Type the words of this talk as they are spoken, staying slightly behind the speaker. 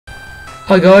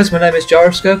Hi guys, my name is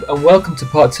Gyroscope and welcome to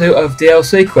part 2 of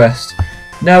DLC Quest.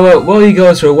 Now while you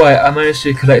guys are away, I managed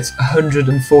to collect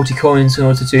 140 coins in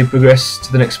order to progress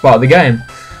to the next part of the game.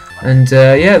 And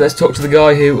yeah, let's talk to the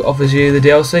guy who offers you the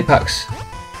DLC packs.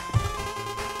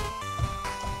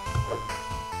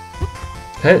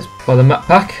 Okay, let's buy the map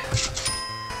pack.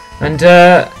 And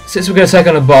since we're going to take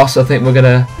on a boss, I think we're going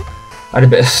to add a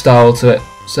bit of style to it.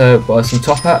 So buy some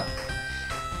top hat.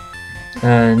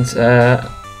 And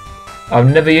I've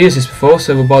never used this before,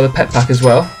 so we'll buy the pet pack as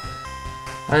well.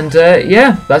 And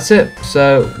yeah, that's it.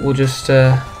 So we'll just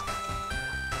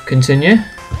continue.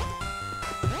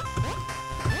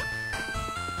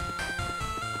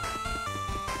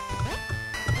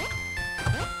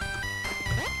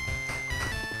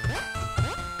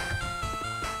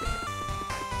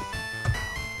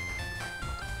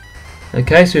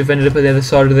 Okay, so we've ended up at the other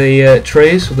side of the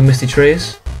trees, or the misty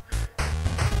trees.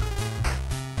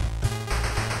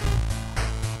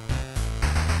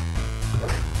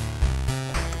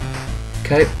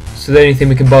 Okay, so the only thing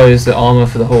we can buy is the armour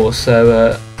for the horse,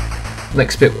 so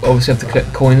next bit we obviously have to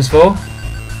collect coins for,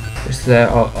 which there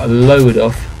are a load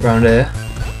of around here.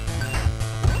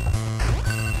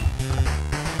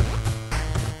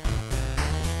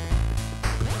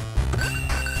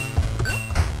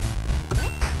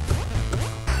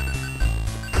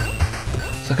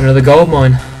 It's like another gold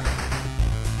mine.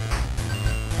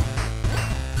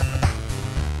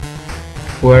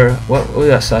 What did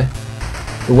that say?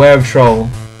 Beware of troll.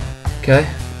 Okay.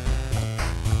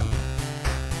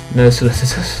 No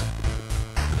solicitors.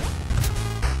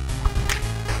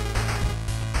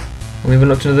 And we haven't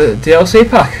looked into the DLC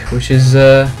pack, which is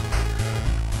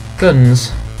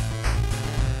guns.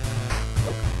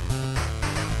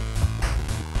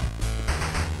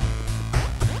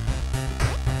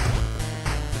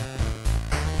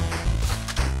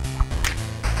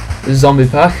 The zombie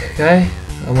pack. Okay.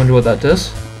 I wonder what that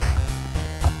does.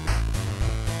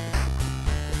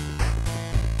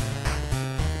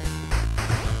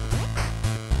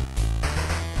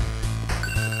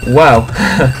 Wow.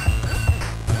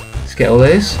 Let's get all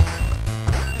these.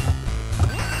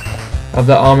 Have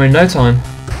that armour in no time.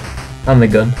 And the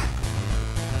gun.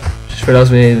 Just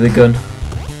realised we needed the gun.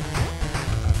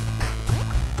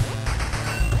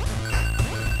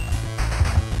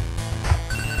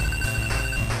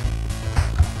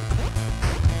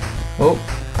 Oh.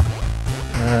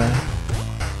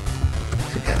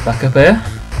 Let's get back up here.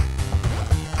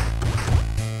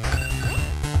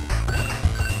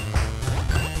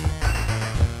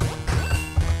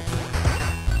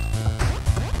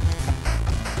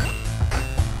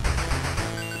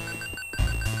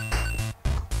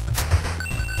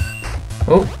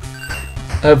 Oh,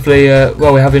 hopefully,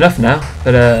 well, we have enough now,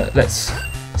 but let's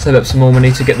save up some more money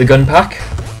to get the gun pack.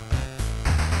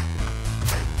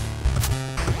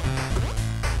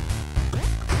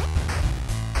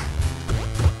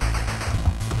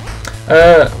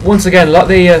 Once again, like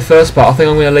the first part, I think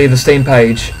I'm going to leave the Steam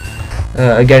page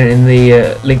again in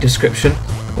the link description,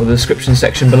 or the description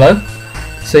section below,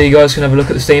 so you guys can have a look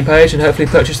at the Steam page and hopefully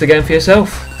purchase the game for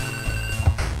yourself.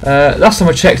 Last time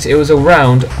I checked, it was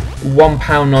around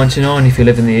 £1.99 if you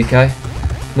live in the UK.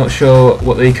 Not sure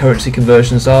what the currency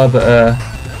conversions are, but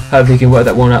hopefully you can work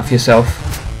that one out for yourself.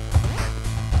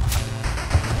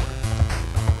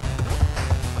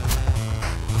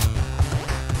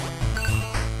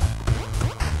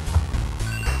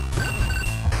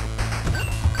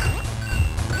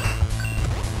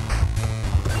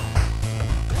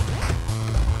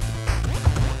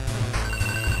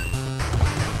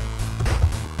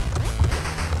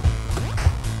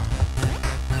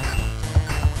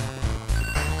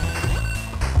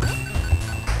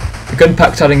 The gun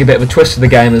pack's adding a bit of a twist to the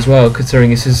game as well,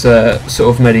 considering this is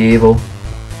sort of medieval.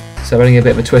 So adding a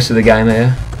bit of a twist to the game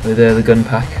here with the gun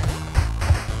pack.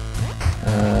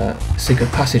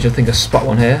 Secret passage, I think I spot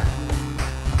one here.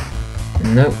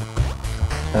 Nope.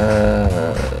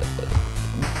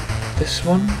 This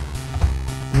one?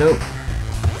 Nope.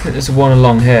 I think there's one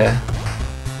along here.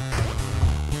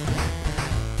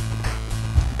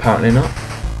 Apparently not.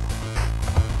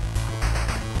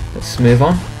 Let's move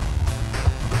on.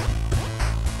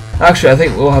 Actually, I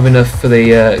think we'll have enough for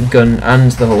the gun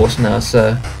and the horse now,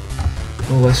 so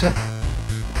we'll wait a sec.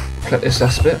 Collect this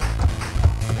last bit.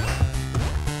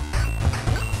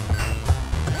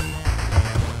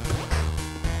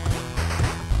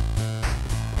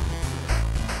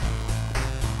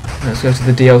 Let's go to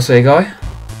the DLC guy.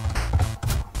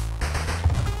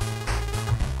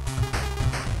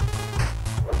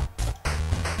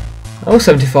 Oh,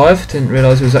 75, didn't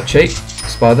realise it was that cheap.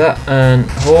 Let's buy that, and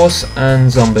horse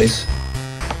and zombies.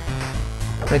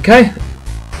 Okay.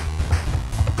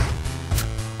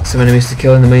 some enemies to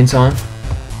kill in the meantime.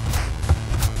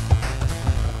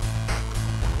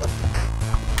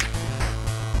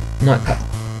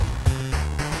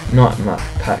 Night map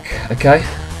pack. Okay.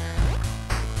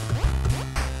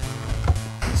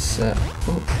 It's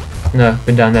no,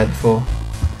 been down there before.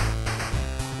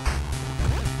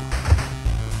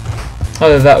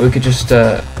 Either that, we could just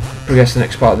progress to the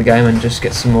next part of the game and just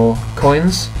get some more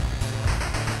coins.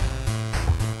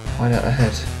 Find out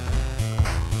ahead.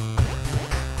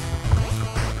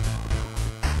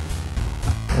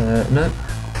 No.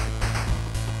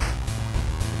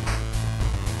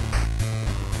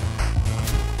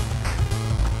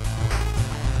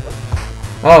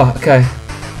 Oh, okay.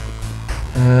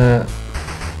 I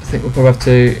think we'll probably have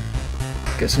to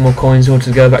get some more coins in order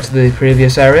to go back to the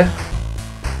previous area.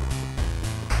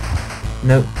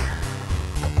 Nope.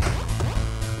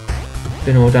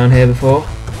 Been all down here before.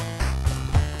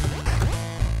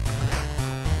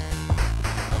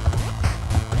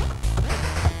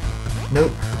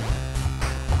 Nope.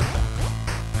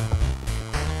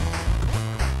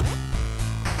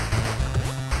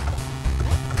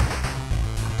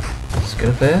 Let's get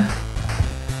up here.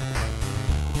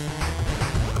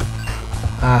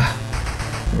 Ah,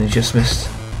 and he just missed.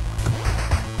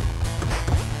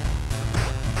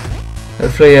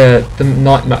 Hopefully the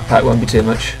night map pack won't be too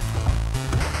much.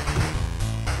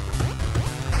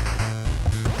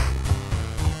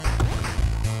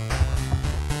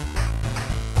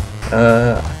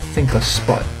 I think I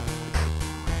spot.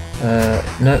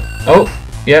 No. Oh,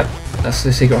 yep. That's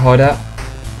the secret hideout.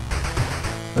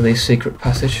 Or the secret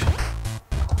passage.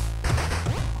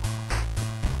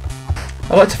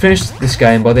 I'd like to finish this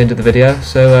game by the end of the video,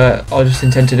 so I'll just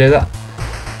intend to do that.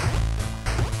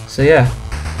 So yeah.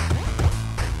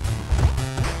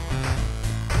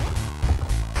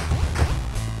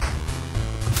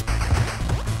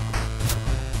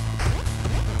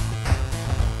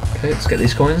 Okay, let's get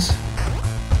these coins. I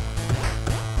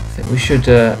think we should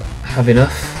have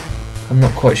enough. I'm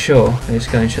not quite sure. Let's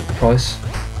go and check the price.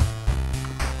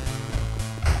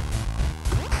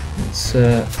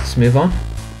 Let's move on.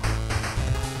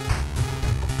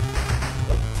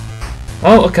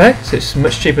 Oh, okay, so it's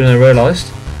much cheaper than I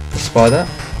realised. Let's buy that.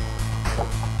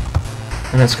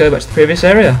 And let's go back to the previous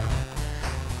area.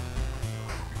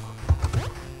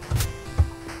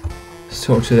 Let's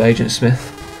talk to the Agent Smith.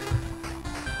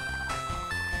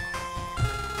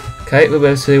 Okay, we'll be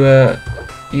able to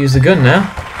use the gun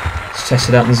now. Let's test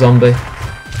it out on the zombie.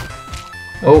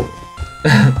 Oh,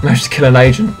 managed to kill an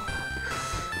agent.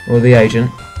 Or the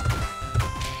agent.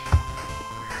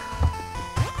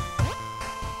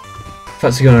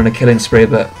 Fancy going on a killing spree,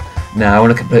 but no, I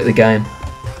want to complete the game.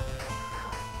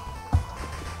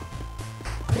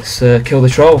 Let's kill the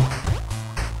troll.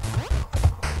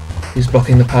 Who's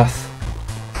blocking the path?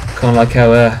 Kind of like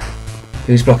how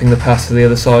who's blocking the path to the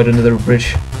other side under the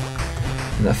bridge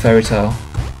in that fairy tale.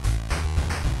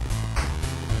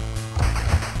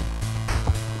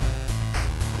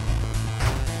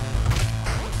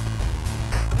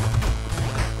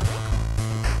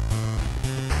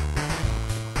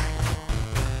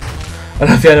 I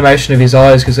love the animation of his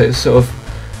eyes because it's sort of,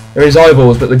 they're his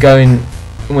eyeballs but they're going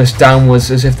almost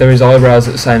downwards as if they're his eyebrows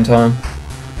at the same time.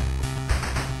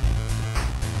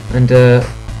 And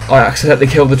I accidentally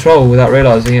killed the troll without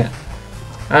realising it.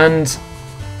 And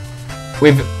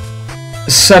we've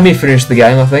semi-finished the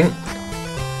game, I think.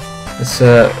 Let's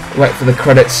wait for the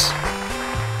credits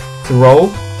to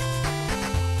roll.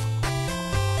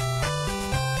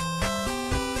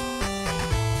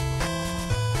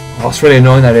 Oh, it's really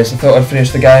annoying that is. I thought I'd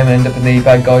finish the game and end up in the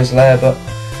bad guy's lair, but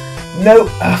no,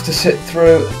 I have to sit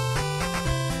through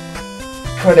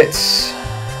credits.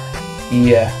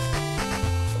 Yeah.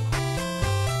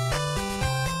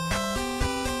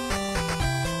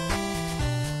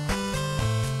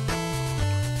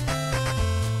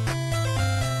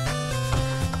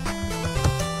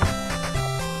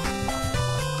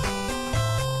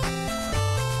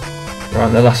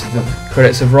 Right, the last of the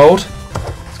credits have rolled.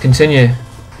 Let's continue.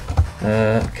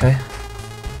 Okay.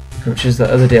 Which is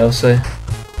the other DLC.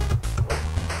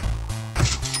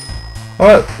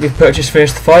 Alright, we've purchased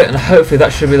Finish the Fight, and hopefully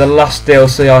that should be the last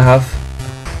DLC I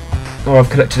have, or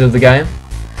I've collected of the game.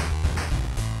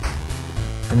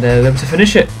 And we'll be able to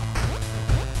finish it.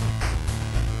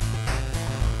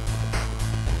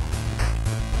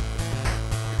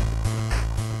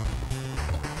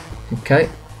 Okay,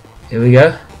 here we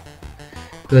go.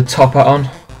 With a top hat on,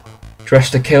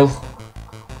 dressed to kill.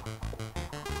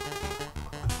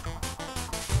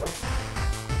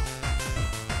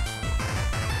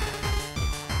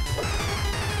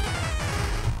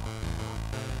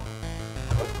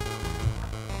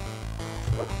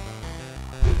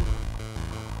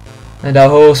 And our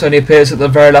horse only appears at the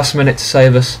very last minute to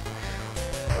save us.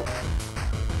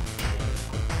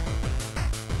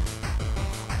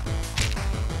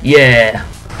 Yeah!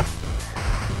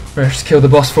 Let's kill the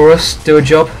boss for us, do a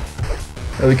job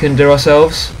that we couldn't do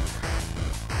ourselves.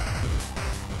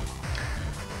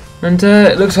 And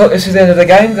it looks like this is the end of the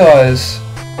game, guys.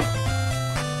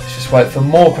 Let's just wait for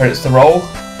more credits to roll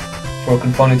before I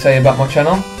can finally tell you about my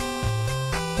channel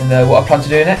and what I plan to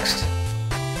do next.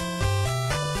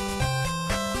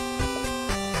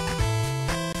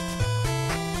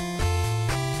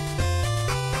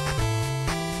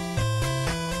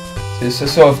 So it's a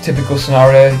sort of typical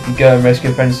scenario. You go and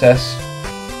rescue a princess.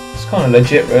 It's kind of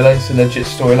legit, really. It's a legit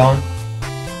storyline.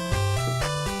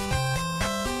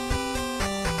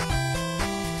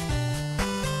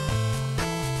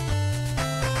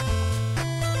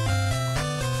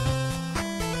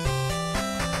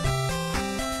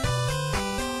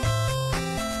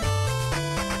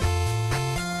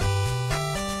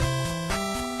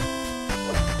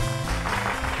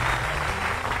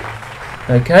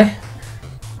 Okay.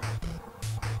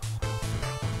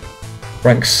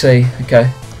 Rank C, okay.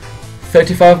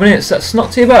 35 minutes, that's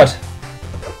not too bad.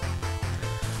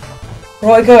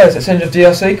 Right guys, that's the end of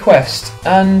DLC Quest,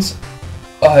 and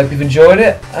I hope you've enjoyed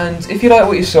it, and if you like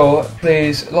what you saw,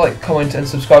 please like, comment and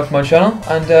subscribe to my channel,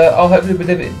 and I'll hopefully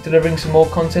be delivering some more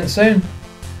content soon.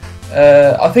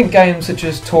 I think games such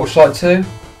as Torchlight 2,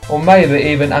 or maybe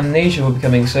even Amnesia will be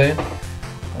coming soon,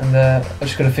 and I'm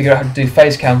just going to figure out how to do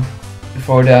face cam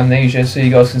before I do Amnesia, so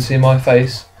you guys can see my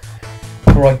face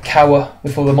before I cower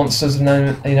before the monsters in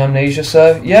Amnesia.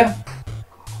 So yeah,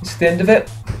 it's the end of it,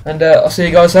 and I'll see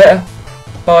you guys later.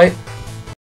 Bye.